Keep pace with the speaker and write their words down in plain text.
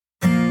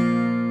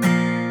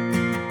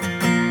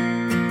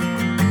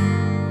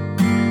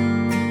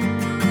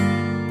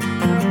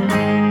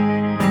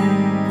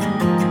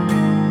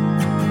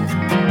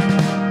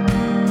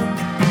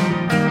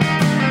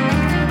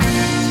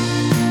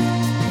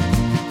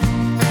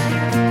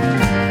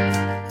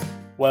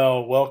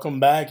Welcome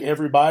back,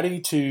 everybody,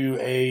 to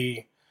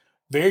a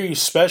very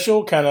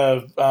special, kind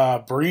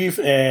of brief,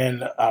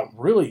 and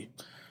really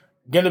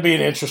going to be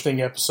an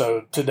interesting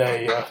episode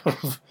today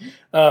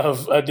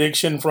of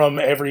Addiction from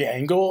Every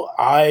Angle.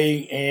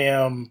 I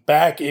am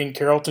back in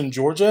Carrollton,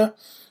 Georgia,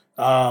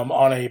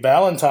 on a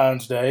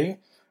Valentine's Day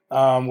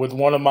with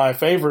one of my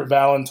favorite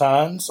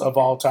Valentines of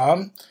all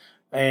time.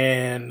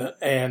 And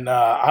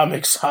I'm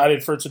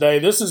excited for today.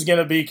 This is going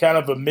to be kind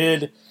of a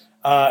mid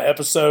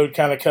episode,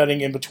 kind of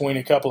cutting in between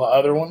a couple of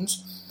other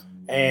ones.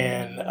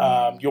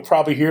 And you'll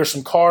probably hear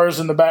some cars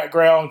in the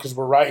background because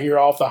we're right here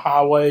off the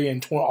highway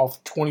and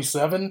off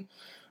 27.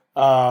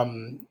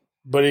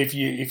 But if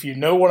you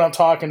know what I'm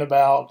talking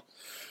about,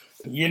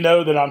 you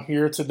know that I'm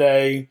here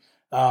today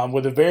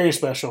with a very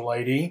special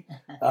lady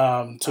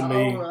to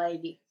me. Old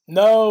lady.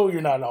 No,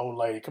 you're not an old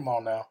lady. Come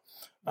on now.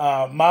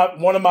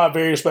 One of my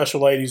very special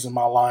ladies in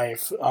my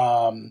life,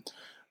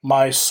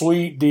 my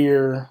sweet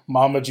dear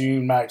Mama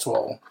June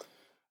Maxwell.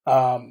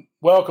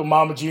 Welcome,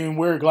 Mama June.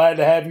 We're glad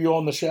to have you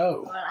on the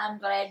show. Well, I'm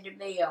glad to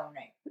be on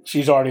it.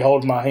 She's already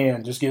holding my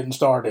hand, just getting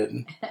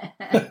started.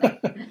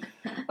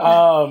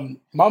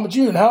 Mama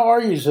June, how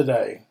are you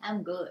today?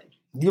 I'm good.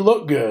 You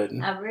look good.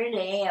 I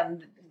really am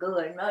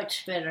good,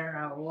 much better than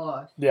I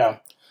was. Yeah.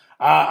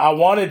 I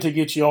wanted to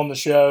get you on the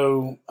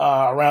show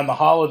around the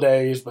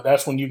holidays, but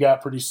that's when you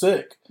got pretty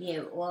sick.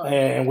 Yeah, it was.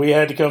 And we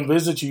had to come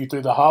visit you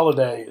through the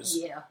holidays.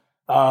 Yeah.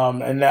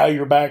 And now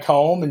you're back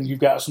home and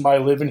you've got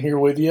somebody living here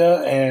with you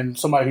and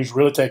somebody who's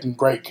really taking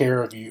great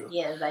care of you.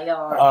 Yeah, they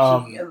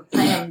are.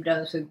 Pam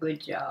does a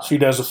good job. She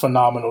does a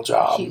phenomenal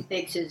job. She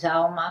fixes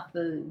all my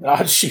food.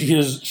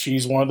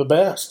 She's one of the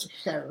best.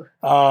 So.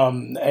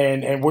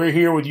 And we're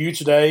here with you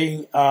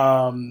today.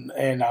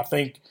 And I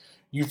think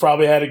you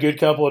probably had a good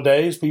couple of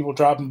days. People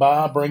dropping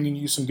by, bringing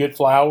you some good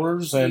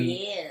flowers and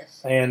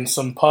Yes. and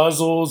some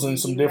puzzles and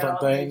some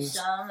different brought me things.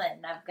 some,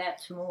 and I've got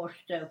some more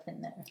stuff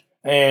in there.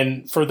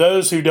 And for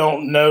those who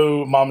don't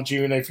know Mama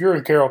June, if you're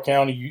in Carroll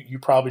County, you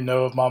probably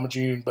know of Mama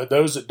June. But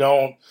those that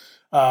don't,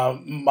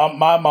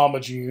 my Mama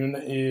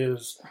June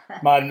is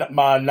my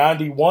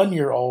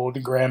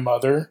 91-year-old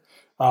grandmother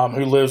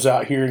who lives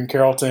out here in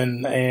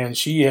Carrollton, and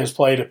she has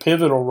played a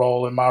pivotal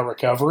role in my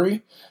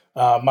recovery,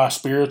 my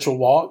spiritual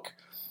walk,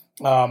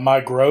 my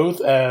growth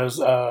as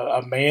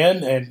a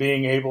man, and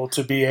being able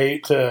to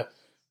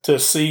to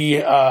see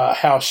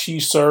how she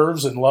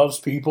serves and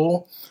loves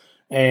people.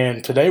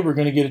 And today we're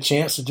going to get a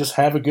chance to just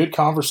have a good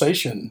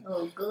conversation.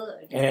 Oh,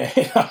 good.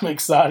 And I'm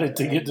excited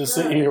to get to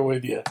sit here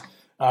with you.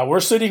 We're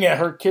sitting at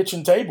her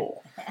kitchen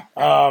table.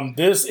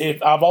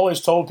 I've always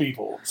told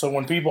people, so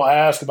when people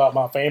ask about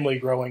my family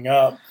growing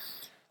up,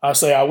 I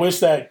say, I wish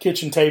that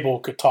kitchen table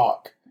could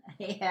talk.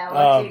 Yeah,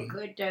 I wish it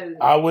could do.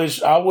 I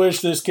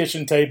wish this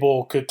kitchen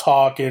table could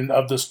talk and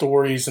of the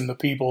stories and the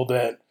people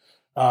that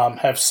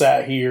have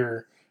sat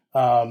here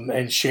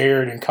and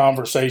shared in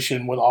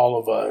conversation with all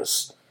of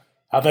us.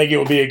 I think it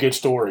would be a good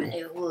story.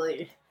 It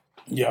would.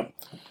 Yeah.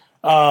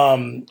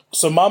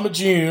 So Mama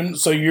June,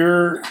 so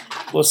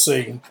let's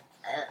see.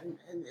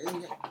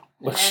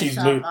 That's She's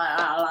something moved.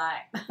 I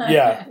like.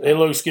 Yeah, it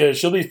looks good.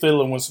 She'll be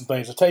fiddling with some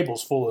things. The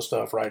table's full of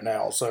stuff right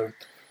now. So,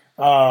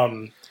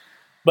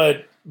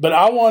 but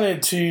I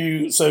wanted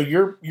to. So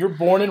you're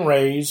born and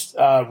raised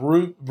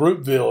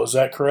Rootville, is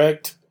that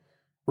correct?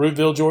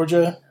 Rootville,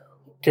 Georgia,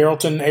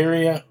 Carrollton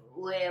area.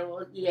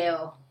 Well,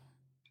 yeah.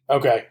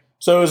 Okay,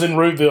 so it was in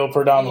Rootville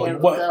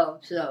predominantly.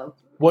 Yeah,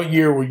 What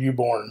year were you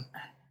born?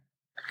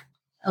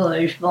 I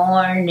was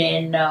born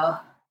in,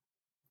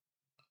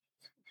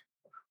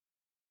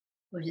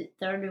 was it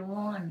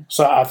 31?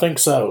 So I think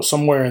so,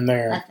 somewhere in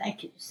there. I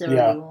think it's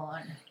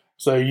 31.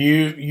 So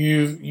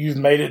you've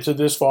made it to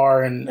this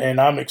far,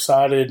 and I'm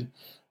excited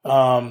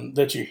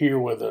that you're here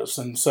with us.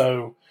 And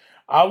so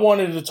I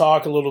wanted to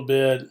talk a little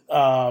bit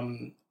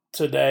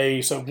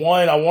today. So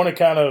one, I want to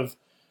kind of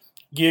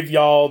give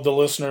y'all, the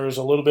listeners,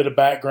 a little bit of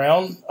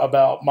background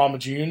about Mama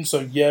June.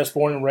 So yes,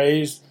 born and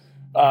raised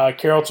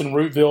Carrollton,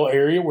 Rootville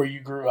area where you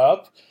grew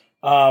up.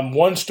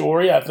 One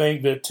story I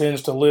think that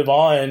tends to live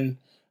on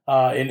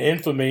in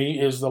infamy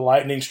is the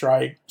lightning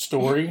strike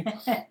story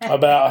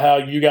about how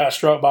you got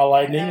struck by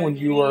lightning when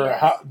you were.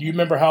 Do you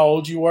remember how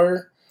old you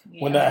were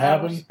when that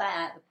happened? I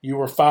was 5. You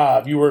were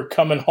 5. You were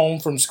coming home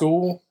from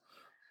school.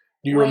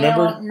 Do you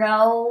remember?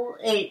 No,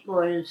 it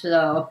was.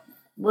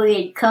 We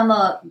had come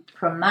up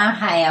from my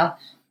house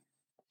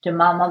to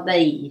Mama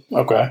B's.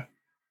 Okay.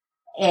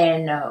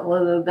 And we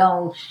were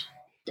going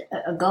to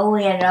go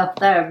in up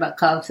there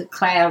because the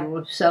cloud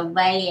was so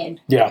bad.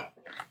 Yeah.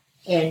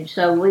 And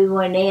so we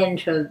went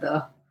into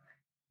the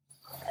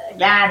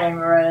dining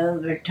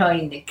room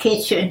between the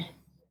kitchen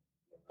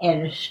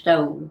and the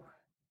stove.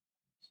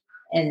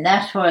 And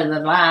that's where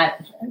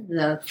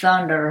the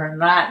thunder and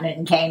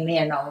lightning came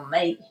in on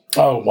me.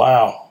 Oh,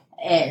 wow.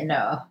 And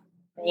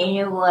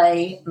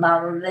anyway,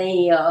 Mama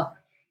V,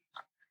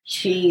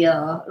 she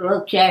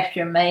looked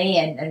after me,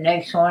 and the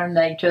next one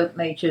they took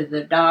me to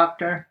the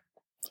doctor.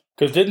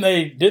 Because didn't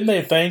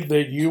they think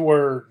that you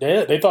were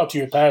dead? They thought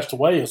you had passed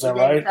away. Is that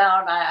right? They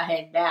thought I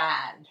had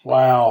died.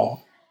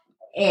 Wow.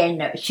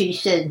 And she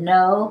said,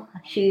 no,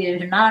 she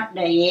is not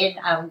dead.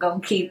 I'm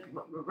going to keep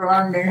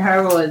running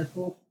her with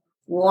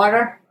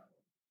water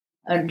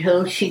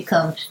until she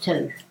comes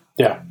to.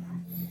 Yeah.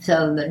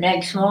 So the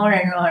next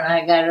morning when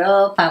I got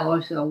up, I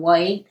was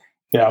awake.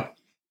 Yeah.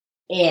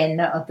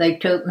 And they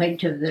took me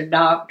to the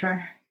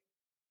doctor,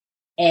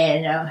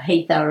 and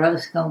he thought I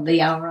was going to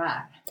be all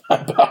right. How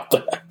about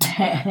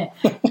that?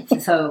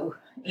 So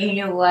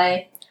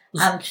anyway,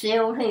 I'm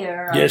still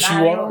here. Yes,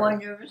 I'm you are.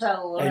 91 years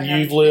old, And I'm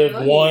you've lived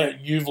still one. here.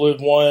 You've lived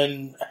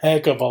one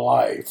heck of a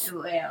life.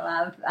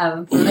 Well,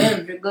 I've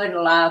lived a good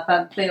life.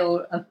 I've fed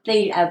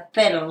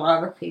a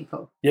lot of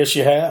people. Yes,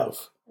 you have.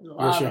 A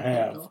lot Yes, you of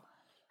have. people.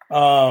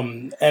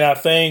 And I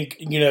think,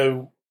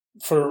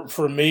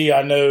 for me,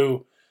 I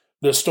know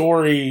the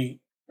story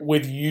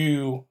with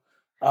you.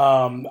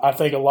 I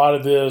think a lot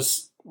of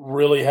this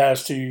really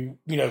has to,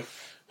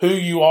 who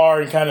you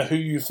are and kind of who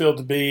you feel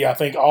to be. I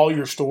think all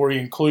your story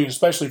includes,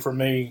 especially for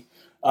me,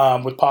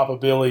 with Papa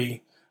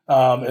Billy,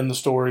 in the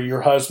story, your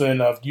husband.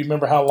 Do you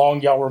remember how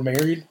long y'all were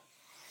married?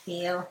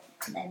 Yeah,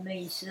 let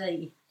me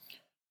see.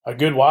 A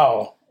good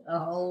while. A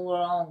whole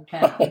long A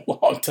time.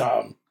 long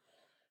time.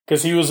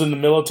 Because he was in the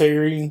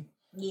military.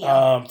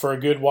 Yeah. For a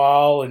good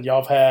while, and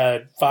y'all have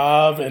had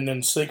 5 and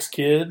then 6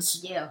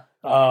 kids. Yeah.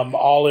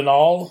 All in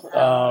all.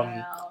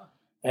 Well,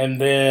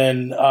 And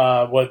then,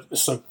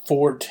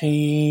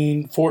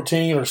 14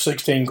 or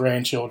 16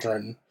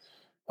 grandchildren.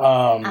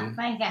 I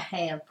think I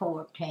have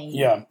 14.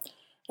 Yeah.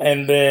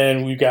 And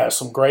then we've got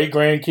some great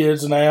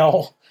grandkids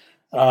now.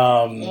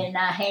 And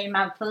I had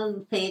my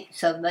pool fixed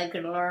so they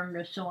could learn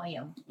to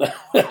swim.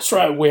 That's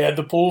right. We had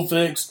the pool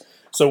fixed.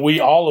 So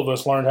all of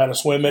us learned how to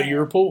swim at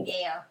your pool.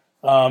 Yeah.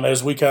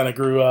 As we kind of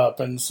grew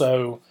up. And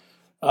so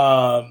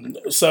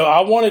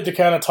I wanted to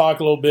kind of talk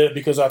a little bit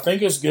because I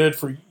think it's good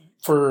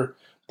for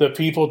the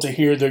people to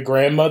hear the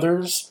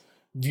grandmother's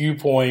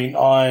viewpoint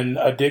on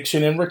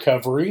addiction and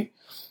recovery,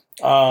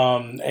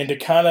 and to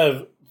kind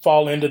of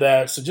fall into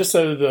that. So just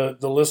so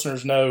the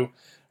listeners know,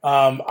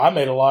 I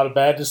made a lot of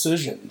bad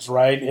decisions,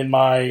 right, in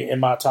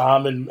my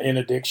time in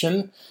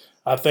addiction.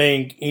 I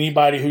think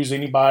anybody who's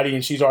anybody,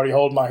 and she's already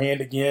holding my hand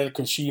again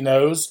because she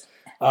knows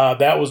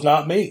that was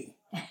not me.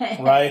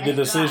 Right, the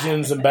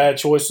decisions and bad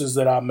choices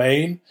that I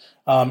made,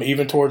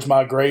 even towards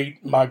my great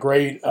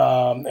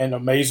and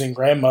amazing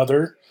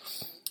grandmother.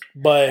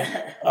 But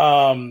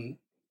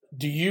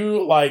do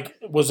you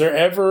was there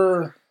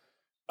ever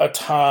a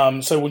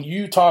time? So when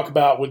you talk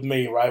about with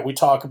me, right, we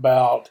talk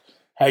about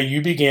how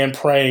you began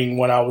praying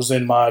when I was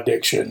in my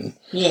addiction.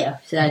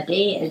 Yes, I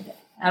did.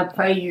 I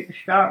prayed to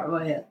start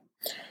with,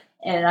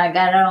 and I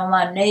got on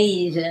my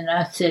knees and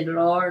I said,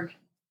 Lord,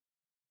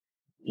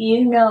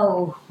 you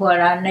know what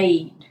I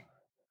need.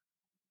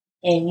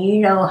 And you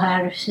know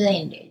how to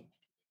send it.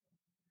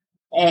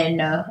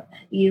 And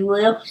you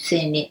will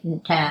send it in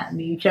time.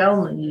 You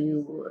told me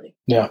you would.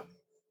 Yeah.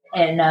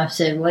 And I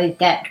said, we've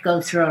got to go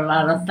through a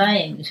lot of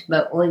things,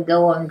 but we're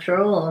going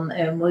through them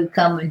and we're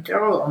coming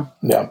through them.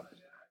 Yeah.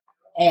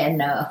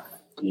 And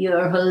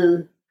you're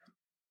who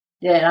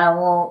that I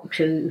want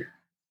to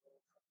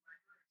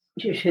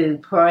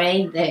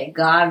pray that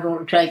God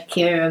will take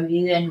care of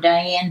you and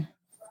Dan.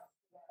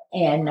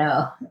 And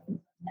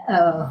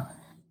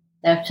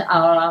that's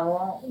all I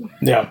want.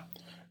 Yeah.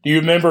 Do you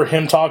remember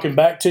him talking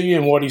back to you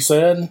and what he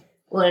said?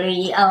 Well,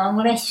 he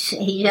only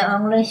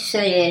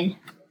said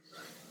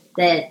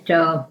that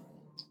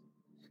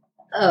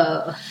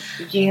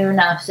June,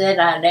 I said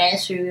I'd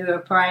answer your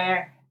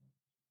prayer,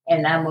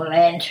 and I will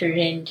answer it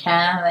in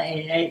time,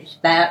 and it's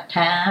about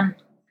time,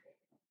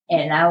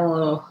 and I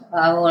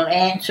will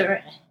answer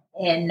it.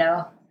 And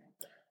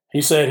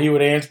he said he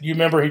would answer. You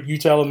remember you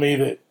telling me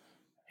that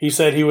he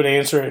said he would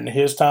answer it in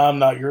his time,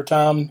 not your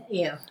time?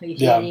 Yeah, he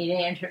said he'd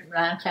answer it in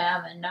my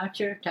time and not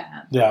your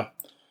time. Yeah.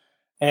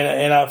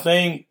 And I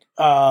think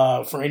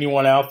for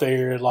anyone out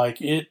there,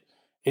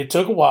 it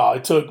took a while.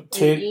 It took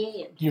 10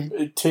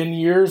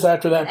 years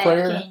after that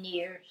prayer. 10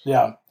 years.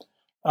 Yeah.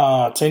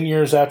 10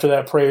 years after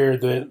that prayer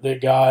that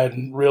God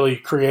really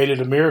created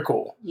a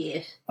miracle.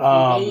 Yes,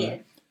 he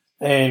did.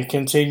 And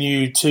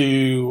continued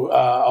to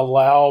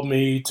allow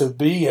me to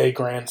be a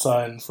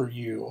grandson for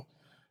you.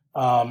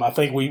 I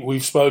think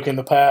we've spoken in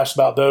the past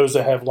about those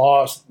that have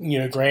lost,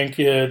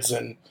 grandkids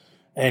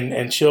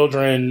and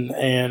children,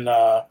 and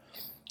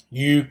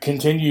you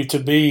continue to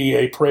be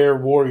a prayer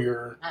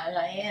warrior.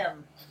 I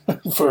am.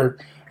 for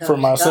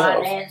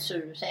myself. God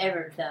answers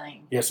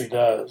everything. Yes, he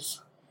does.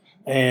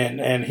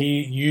 And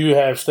you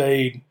have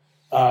stayed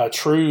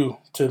true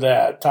to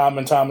that time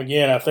and time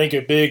again. I think a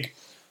big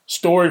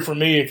story for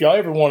me, if y'all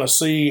ever want to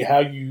see how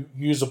you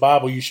use the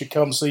Bible, you should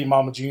come see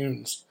Mama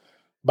June's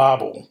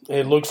Bible.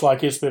 It looks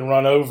like it's been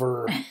run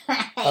over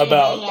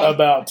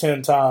about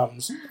 10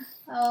 times.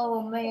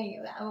 Oh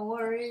man,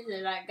 where is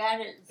it? I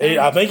got it.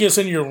 I think it's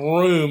in your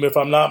room, if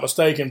I'm not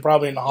mistaken,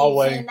 probably in the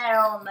hallway. It's in there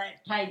on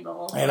that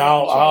table. And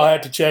I'll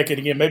have to check it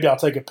again. Maybe I'll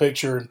take a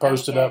picture and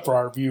post it up for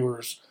our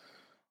viewers.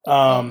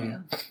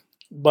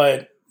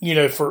 But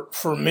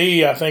for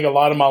me, I think a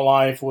lot of my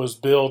life was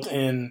built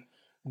in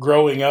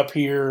growing up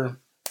here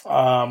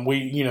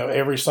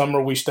Every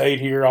summer we stayed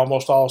here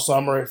almost all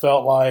summer. It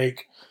felt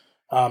like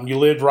you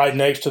lived right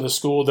next to the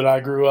school that I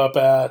grew up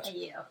at.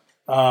 Yeah.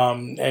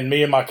 And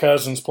me and my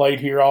cousins played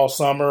here all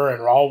summer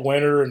and all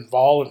winter and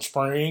fall and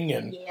spring.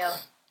 And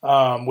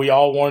Yeah. we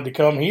all wanted to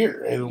come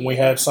here. And we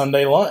had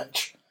Sunday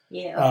lunch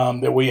Yeah.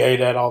 that we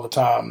ate at all the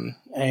time.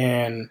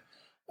 And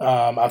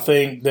I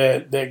think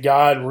that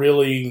God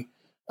really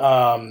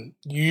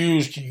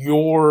used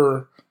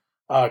your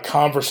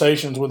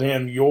conversations with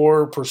him,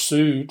 your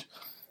pursuit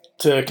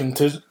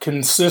to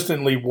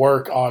consistently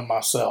work on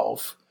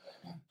myself.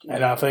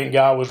 And I think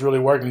God was really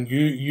working.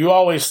 You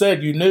always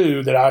said you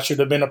knew that I should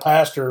have been a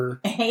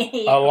pastor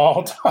a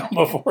long time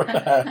before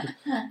that.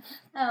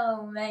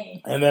 Oh,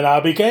 man. And then I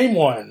became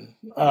one.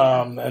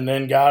 And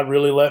then God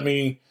really let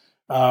me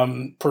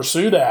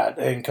pursue that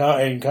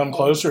and come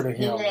closer to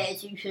him. He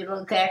says you should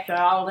look after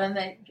all them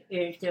at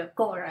the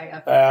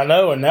courthouse. I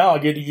know, and now I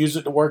get to use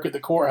it to work at the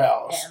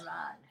courthouse. Yeah,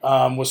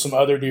 right. With some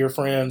other dear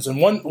friends. And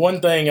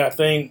one thing I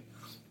think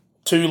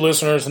to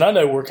listeners, and I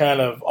know we're kind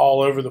of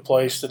all over the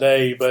place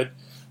today, but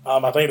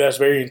I think that's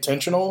very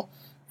intentional.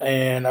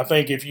 And I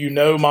think if you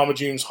know Mama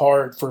June's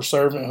heart for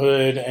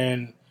servanthood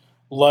and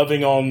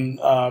loving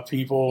on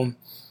people,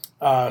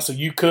 so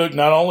you cook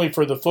not only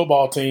for the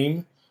football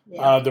team,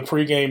 the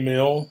pregame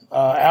meal.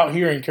 Out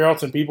here in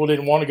Carrollton, people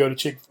didn't want to go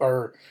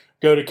to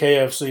go to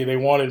KFC. They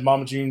wanted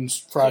Mama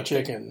June's fried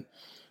chicken.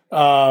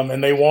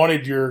 And they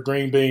wanted your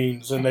green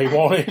beans and they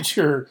wanted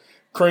your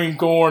cream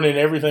corn and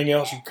everything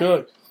else you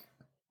cooked.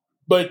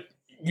 But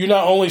you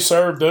not only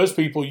served those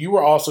people, you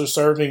were also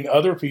serving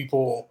other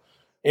people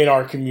in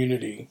our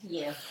community.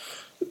 Yeah.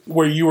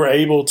 Where you were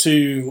able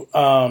to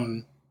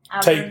I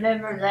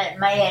remember that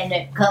man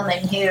that come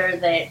in here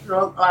that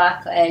looked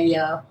like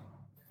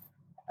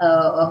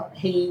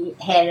he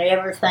had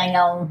everything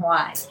on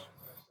white.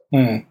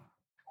 And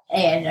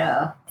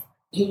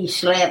he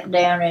slept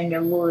down in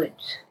the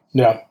woods.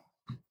 Yeah.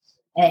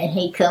 And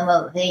he come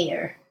up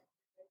here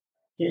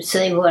to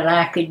see what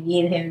I could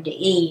give him to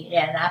eat,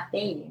 and I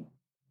fed him.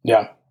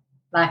 Yeah.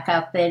 Like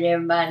I fed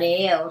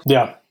everybody else.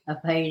 Yeah. I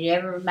paid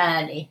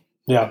everybody.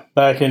 Yeah.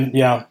 Back at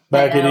even. I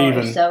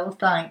was so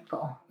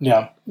thankful.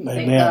 Yeah. That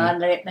Amen. God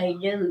let me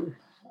do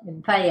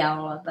and pay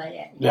all of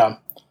that. Yeah.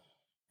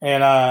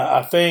 And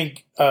I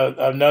think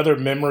another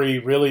memory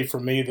really for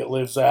me that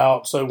lives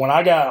out. So when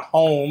I got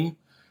home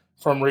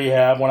from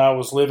rehab, when I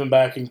was living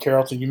back in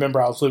Carrollton, you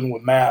remember I was living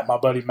with Matt, my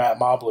buddy Matt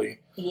Mobley.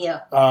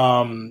 Yeah.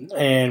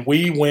 And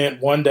we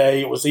went one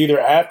day, it was either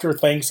after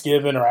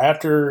Thanksgiving or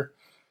after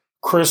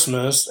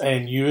Christmas,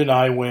 and you and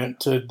I went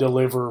to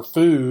deliver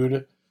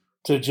food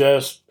to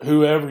just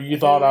whoever you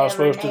thought I was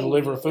supposed to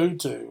deliver food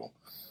to.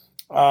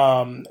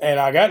 And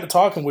I got to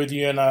talking with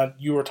you, and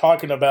you were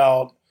talking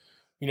about,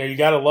 you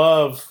got to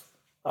love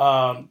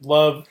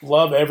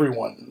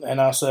everyone.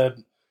 And I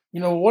said,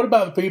 what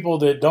about the people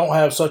that don't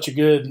have such a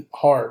good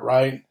heart,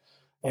 right?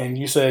 And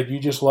you said you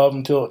just love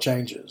them till it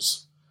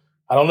changes.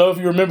 I don't know if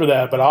you remember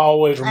that, but I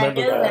always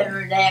remember that. I do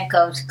remember that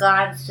because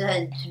God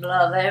said to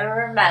love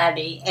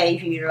everybody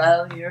as you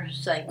love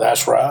yourself.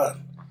 That's right.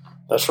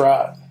 That's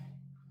right.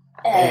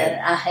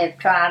 And I have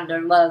tried to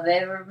love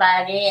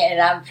everybody, and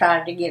I've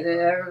tried to give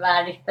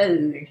everybody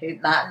food.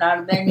 It might not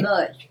have been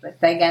much, but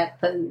they got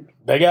food.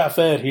 They got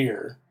fed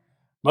here.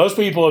 Most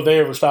people, if they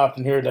ever stopped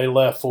in here, they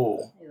left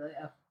full.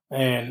 Yeah.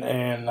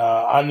 And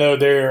I know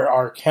there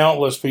are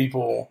countless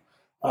people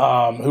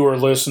who are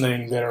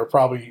listening that are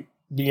probably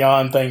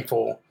beyond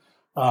thankful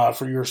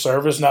for your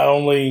service, not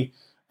only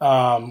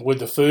with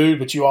the food,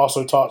 but you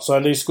also taught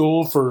Sunday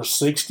school for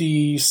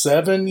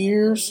 67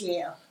 years.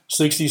 Yeah.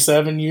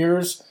 67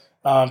 years,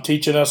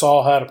 teaching us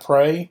all how to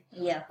pray.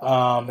 Yeah.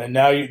 And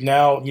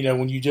now,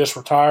 when you just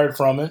retired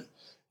from it,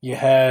 you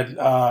had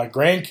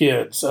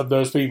grandkids of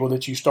those people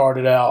that you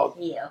started out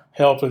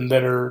helping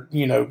that are,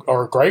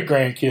 or great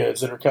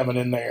grandkids that are coming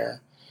in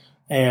there.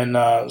 And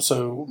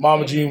so,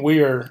 Mama June, we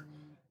are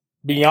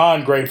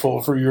beyond grateful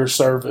for your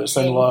service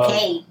and love.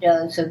 Kate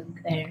does,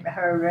 and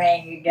her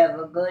granny does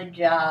a good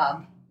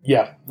job.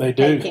 Yeah, they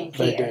do.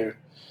 They do.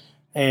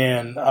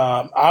 And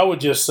I would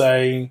just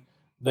say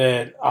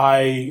that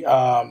I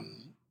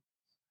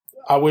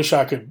wish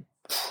I could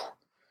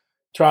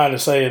try to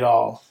say it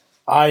all.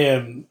 I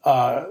am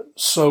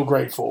so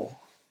grateful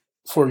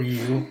for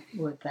you.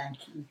 Well,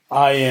 thank you.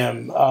 I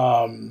am.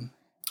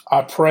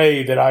 I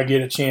pray that I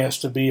get a chance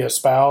to be a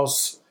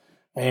spouse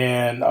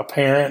and a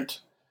parent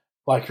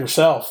like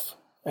yourself,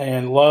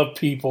 and love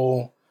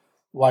people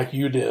like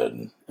you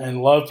did,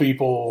 and love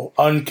people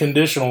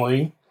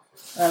unconditionally.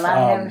 Well,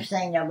 I've never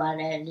seen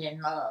nobody that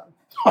didn't love.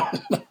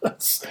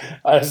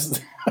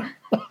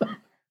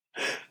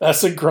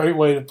 That's a great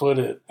way to put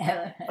it.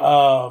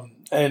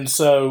 And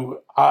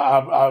so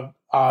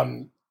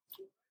I'm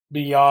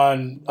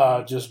beyond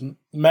just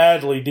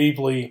madly,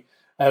 deeply,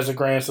 as a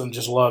grandson,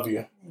 just love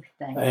you.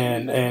 Thank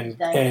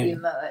you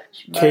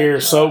much. Care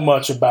so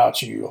much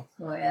about you.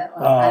 Well,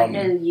 I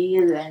knew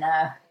you, and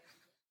I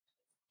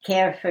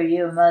care for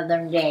your mother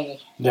and daddy.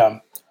 Yeah.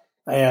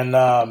 And,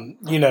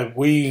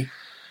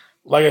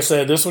 like I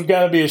said, this was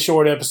going to be a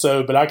short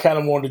episode, but I kind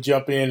of wanted to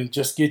jump in and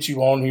just get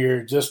you on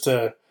here just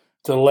to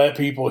let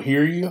people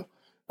hear you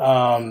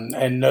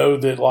and know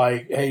that,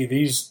 like, hey,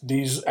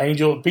 these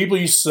angel people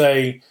used to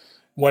say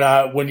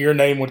when your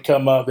name would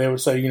come up, they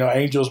would say,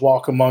 angels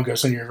walk among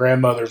us, and your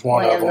grandmother's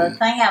one of them. Well, the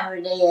thing of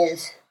it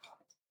is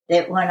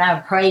that when I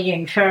prayed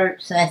in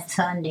church that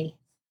Sunday,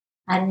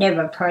 I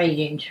never prayed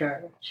in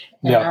church,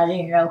 and I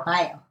didn't know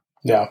how.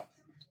 Yeah.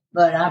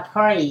 But I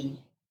prayed,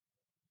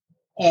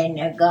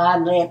 and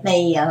God let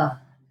me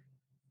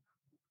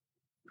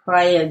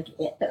pray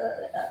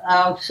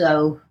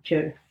also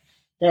to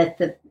let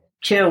the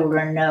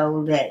children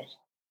know that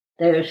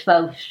they're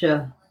supposed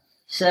to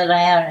sit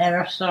down in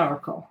a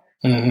circle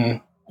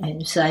and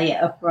say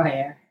a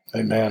prayer.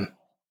 Amen.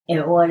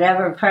 And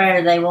whatever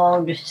prayer they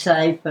wanted to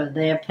say for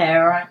their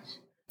parents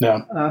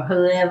or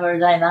whoever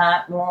they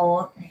might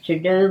want to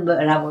do,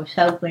 but I was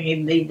hoping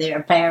it'd be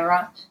their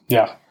parents.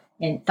 Yeah.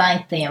 And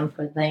thank them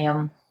for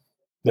them.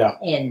 Yeah.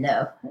 And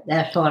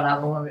that's what I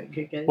wanted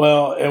to do.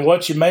 Well, and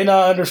what you may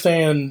not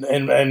understand,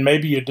 and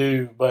maybe you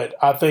do, but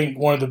I think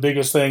one of the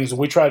biggest things, and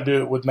we try to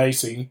do it with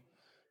Macy,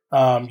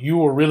 you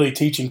were really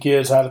teaching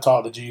kids how to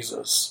talk to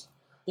Jesus.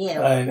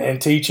 Yeah.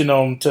 And teaching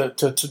them to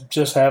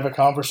just have a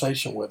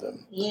conversation with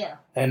him. Yeah.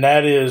 And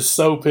that is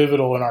so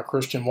pivotal in our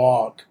Christian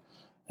walk.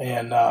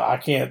 And I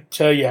can't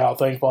tell you how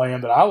thankful I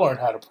am that I learned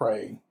how to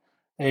pray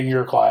in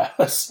your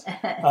class,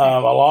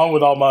 along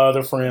with all my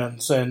other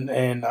friends.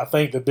 And I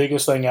think the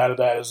biggest thing out of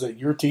that is that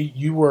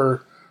you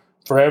were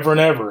forever and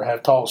ever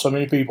have taught so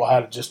many people how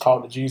to just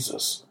talk to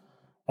Jesus.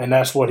 And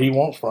that's what he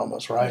wants from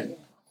us, right?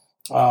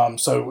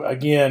 So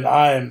again,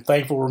 I am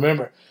thankful.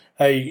 Remember,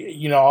 hey,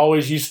 I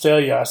always used to tell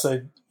you, I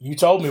said, you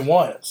told me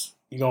once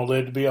you're going to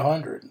live to be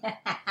 100.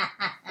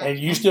 And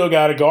you still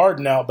got a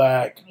garden out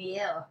back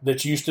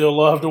that you still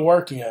love to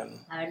work in.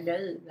 I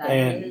do.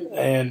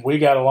 And we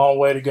got a long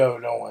way to go,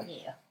 don't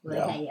we? Yeah, we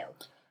have.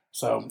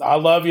 So I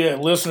love you.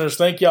 Listeners,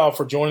 thank y'all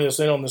for joining us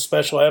in on this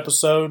special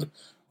episode.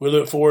 We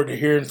look forward to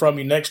hearing from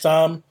you next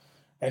time.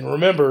 And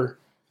remember,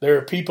 there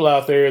are people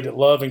out there that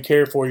love and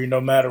care for you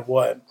no matter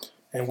what.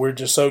 And we're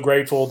just so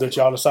grateful that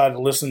y'all decided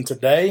to listen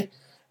today.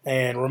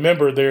 And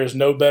remember, there is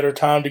no better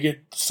time to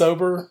get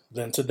sober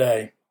than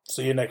today.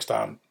 See you next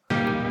time.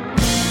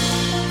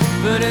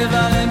 But if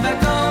I land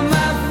back on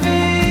my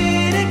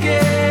feet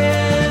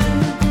again,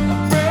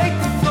 I break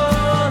the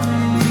floor,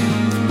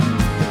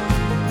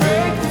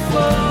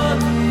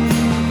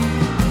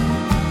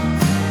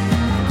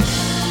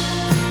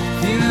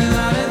 feel